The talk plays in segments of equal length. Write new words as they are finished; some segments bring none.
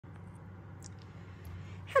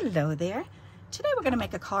Hello there. Today we're going to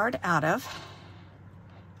make a card out of,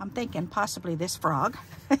 I'm thinking possibly this frog,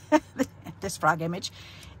 this frog image,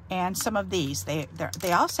 and some of these. They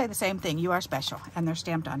all say the same thing, you are special, and they're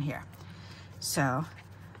stamped on here. So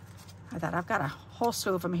I thought I've got a whole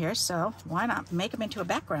slew of them here, so why not make them into a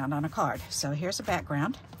background on a card? So here's a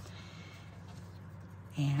background.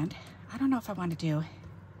 And I don't know if I want to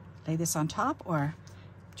lay this on top or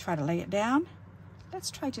try to lay it down. Let's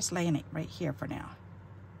try just laying it right here for now.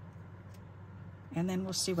 And then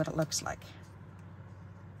we'll see what it looks like.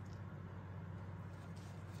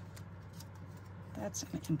 That's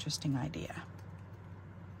an interesting idea.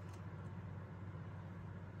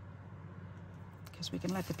 Because we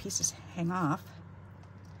can let the pieces hang off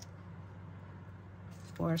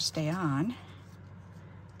or stay on,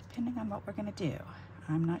 depending on what we're going to do.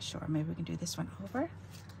 I'm not sure. Maybe we can do this one over.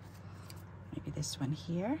 Maybe this one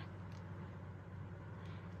here.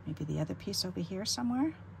 Maybe the other piece over here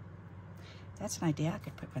somewhere. That's an idea. I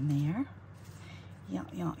could put one there. Yeah.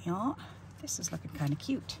 This is looking kind of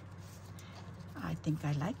cute. I think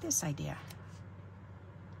I like this idea.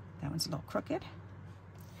 That one's a little crooked.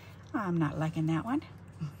 I'm not liking that one.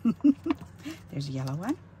 There's a yellow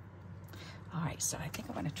one. All right, so I think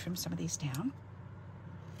I want to trim some of these down.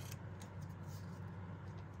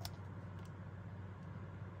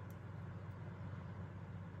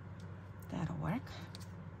 That'll work.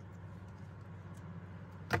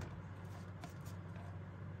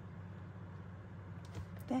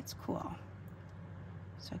 That's cool.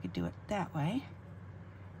 So I could do it that way.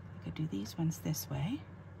 I could do these ones this way.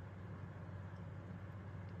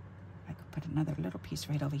 I could put another little piece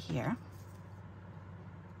right over here.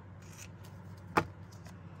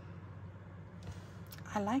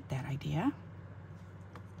 I like that idea.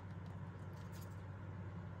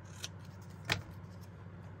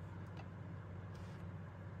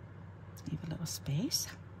 Leave a little space.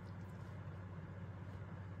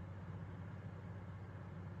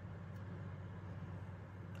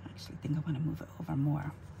 I think I want to move it over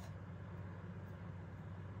more.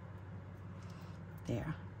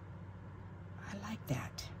 There. I like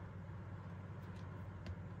that.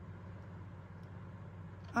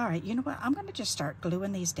 All right, you know what? I'm going to just start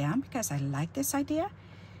gluing these down because I like this idea.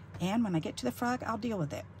 And when I get to the frog, I'll deal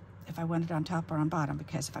with it. If I want it on top or on bottom,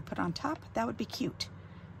 because if I put it on top, that would be cute.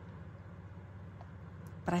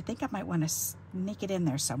 But I think I might want to sneak it in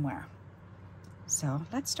there somewhere. So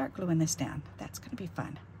let's start gluing this down. That's going to be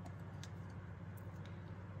fun.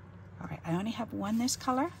 All right, I only have one this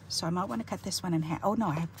color, so I might want to cut this one in half. Oh no,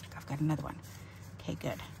 I've got another one. Okay,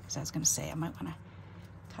 good. Because I was going to say I might want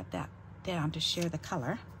to cut that down to share the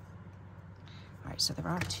color. All right, so there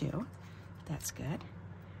are two. That's good.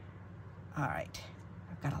 All right,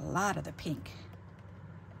 I've got a lot of the pink.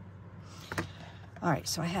 All right,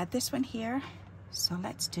 so I had this one here. So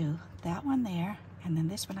let's do that one there, and then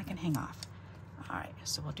this one I can hang off. All right,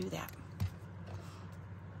 so we'll do that.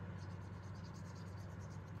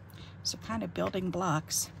 So kind of building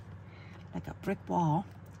blocks like a brick wall,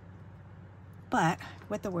 but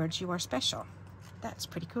with the words "you are special." That's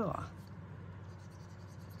pretty cool.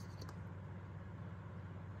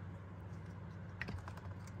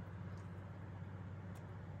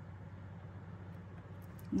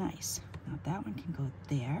 Nice. Now that one can go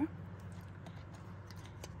there.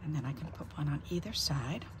 And then I can put one on either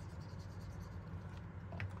side.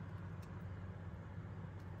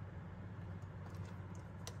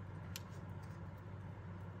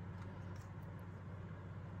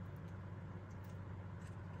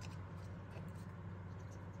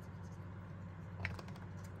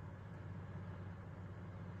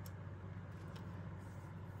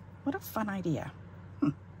 What a fun idea.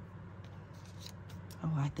 Oh,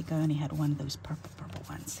 I think I only had one of those purple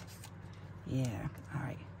ones. Yeah, all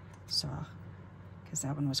right. So, because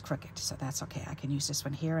that one was crooked, so that's okay. I can use this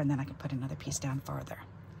one here, and then I can put another piece down further.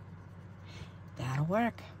 That'll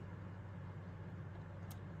work.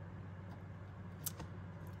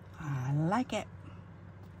 I like it.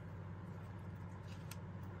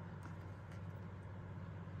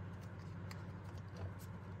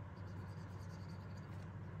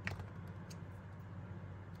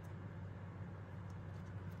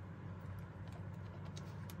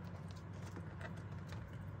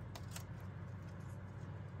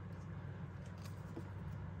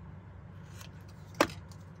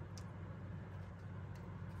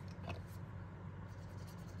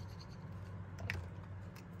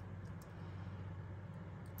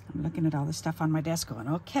 I'm looking at all the stuff on my desk going,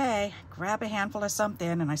 okay, grab a handful of something,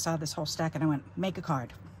 and I saw this whole stack and I went, make a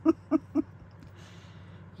card.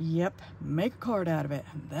 Yep, make a card out of it,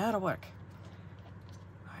 and that'll work.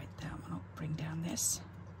 All right, that one will bring down this,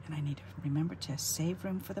 and I need to remember to save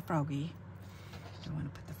room for the froggy. Do I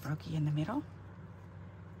want to put the froggy in the middle?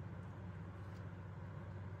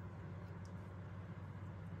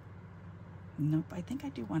 Nope, I think I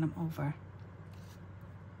do want them over.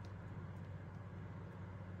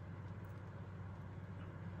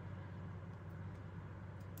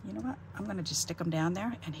 You know what? I'm going to just stick them down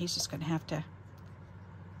there, and he's just going to have to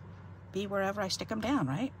be wherever I stick him down,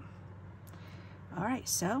 right? All right,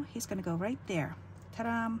 so he's going to go right there.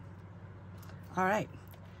 Ta-da! All right,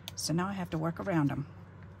 so now I have to work around him.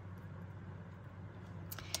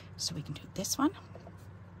 So we can do this one.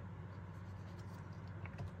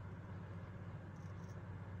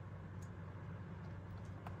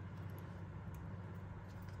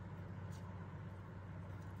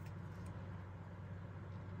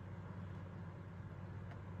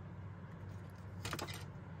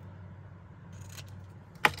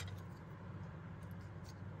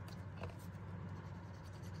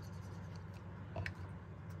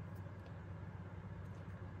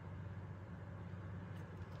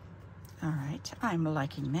 All right, I'm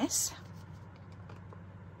liking this.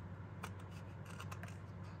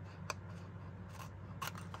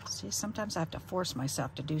 See, sometimes I have to force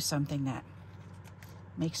myself to do something that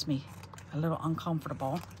makes me a little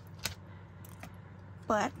uncomfortable.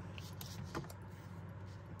 But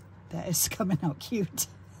that is coming out cute.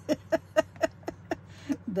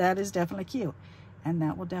 That is definitely cute. And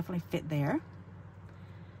that will definitely fit there.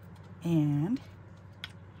 And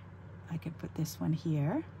I could put this one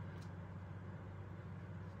here.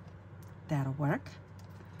 That'll work.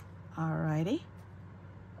 Alrighty.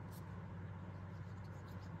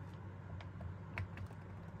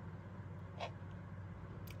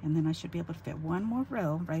 And then I should be able to fit one more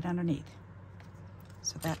row right underneath.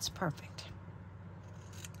 So that's perfect.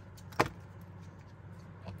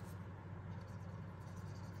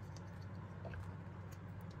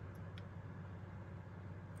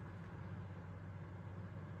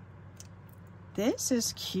 This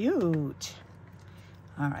is cute.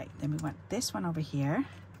 All right, then we want this one over here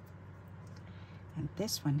and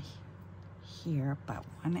this one here, but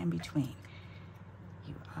one in between.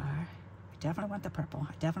 I definitely want the purple.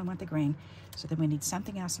 I definitely want the green. So then we need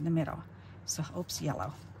something else in the middle. So, oops,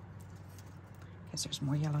 yellow. Because there's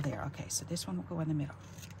more yellow there. Okay, so this one will go in the middle.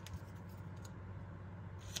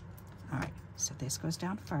 All right, so this goes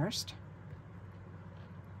down first.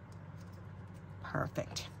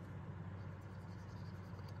 Perfect.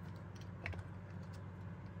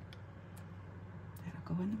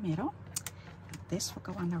 That'll go in the middle. And this will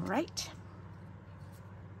go on the right.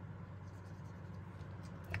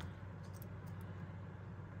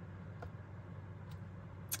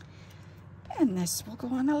 And this will go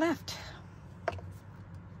on the left.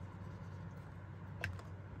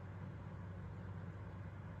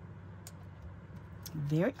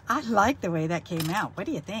 I like the way that came out. What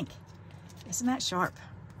do you think? Isn't that sharp?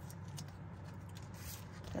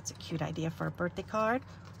 That's a cute idea for a birthday card,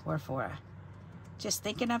 or for just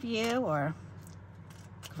thinking of you, or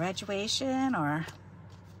graduation, or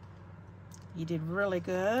you did really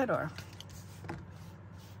good, or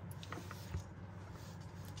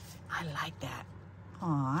I like that.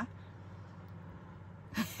 Aw.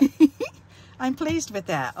 I'm pleased with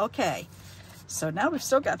that. Okay. So now we've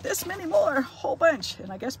still got this many more, whole bunch. And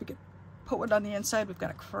I guess we could put one on the inside. We've got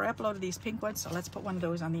a crap load of these pink ones, so let's put one of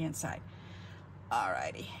those on the inside.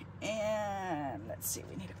 Alrighty. And let's see,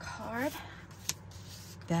 we need a card.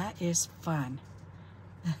 That is fun.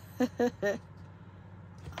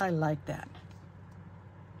 I like that.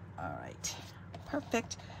 All right.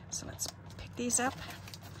 Perfect. So let's pick these up.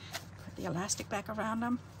 Put the elastic back around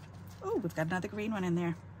them. Oh, we've got another green one in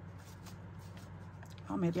there.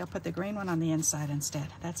 Oh, maybe I'll put the green one on the inside instead.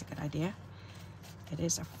 That's a good idea. It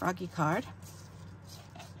is a froggy card.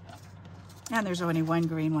 And there's only one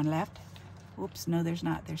green one left. Oops, no, there's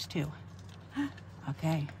not. There's two.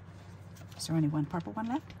 Okay. Is there only one purple one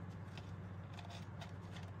left?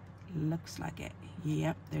 Looks like it.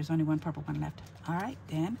 Yep, there's only one purple one left. All right,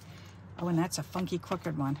 then. Oh, and that's a funky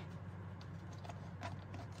crooked one.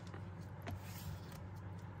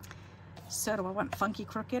 So do I want funky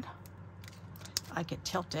crooked? I could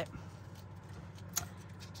tilt it.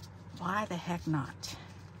 Why the heck not?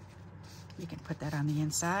 You can put that on the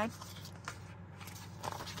inside.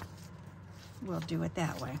 We'll do it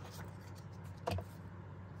that way.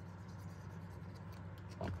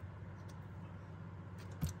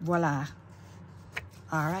 Voila.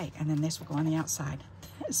 All right, and then this will go on the outside.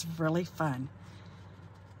 It's really fun.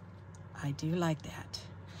 I do like that.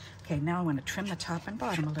 Okay, now I want to trim the top and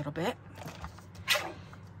bottom a little bit.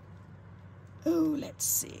 Oh, let's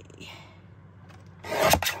see.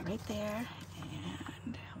 Right there,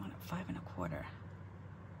 and I want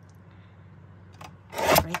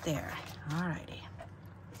right there. Alrighty.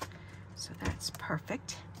 So that's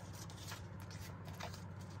perfect.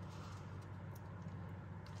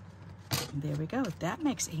 And there we go. That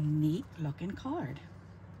makes a neat looking card.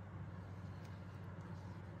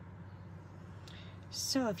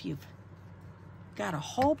 So if you've got a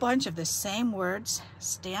whole bunch of the same words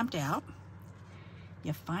stamped out,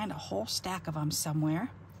 you find a whole stack of them somewhere,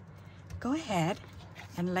 go ahead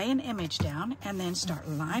and lay an image down and then start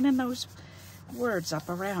lining those words up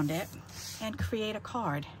around it and create a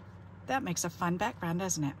card. That makes a fun background,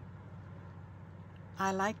 doesn't it?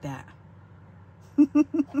 I like that.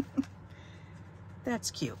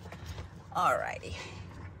 That's cute. Alrighty.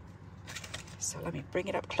 So let me bring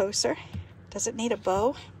it up closer. Does it need a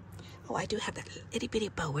bow? Oh, I do have that itty bitty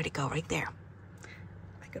bow. Where'd it go? Right there.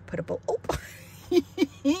 I could put a bow. Oh,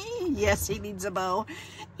 yes, he needs a bow.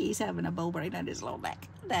 He's having a bow right on his low back.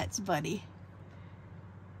 That's funny.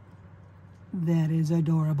 That is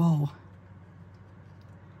adorable.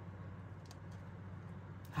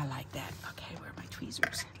 I like that. Okay, where are my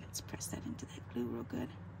tweezers? Let's press that into that glue real good.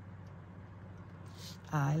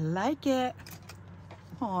 I like it.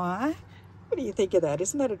 Aw, what do you think of that?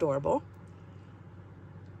 Isn't that adorable?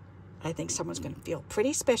 I think someone's going to feel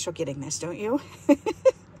pretty special getting this, don't you?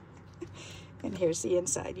 And here's the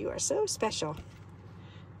inside. You are so special.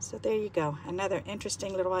 So there you go. Another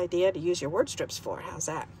interesting little idea to use your word strips for. How's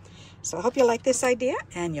that? So I hope you like this idea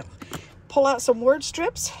and you'll pull out some word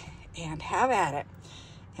strips and have at it.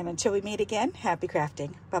 And until we meet again, happy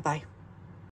crafting. Bye-bye.